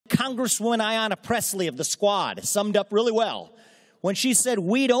Congresswoman Ayanna Pressley of the Squad summed up really well when she said,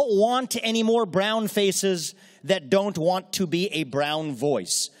 "We don't want any more brown faces that don't want to be a brown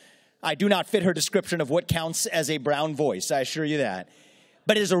voice." I do not fit her description of what counts as a brown voice, I assure you that.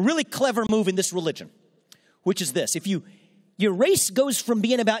 But it is a really clever move in this religion, which is this. If your race goes from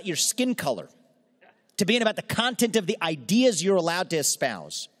being about your skin color to being about the content of the ideas you're allowed to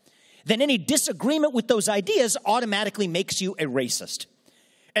espouse, then any disagreement with those ideas automatically makes you a racist.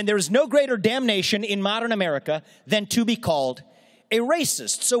 And there is no greater damnation in modern America than to be called a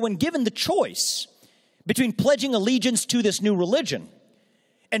racist. So when given the choice between pledging allegiance to this new religion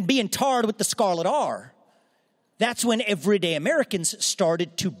and being tarred with the scarlet R, that's when everyday Americans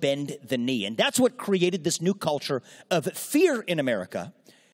started to bend the knee. And that's what created this new culture of fear in America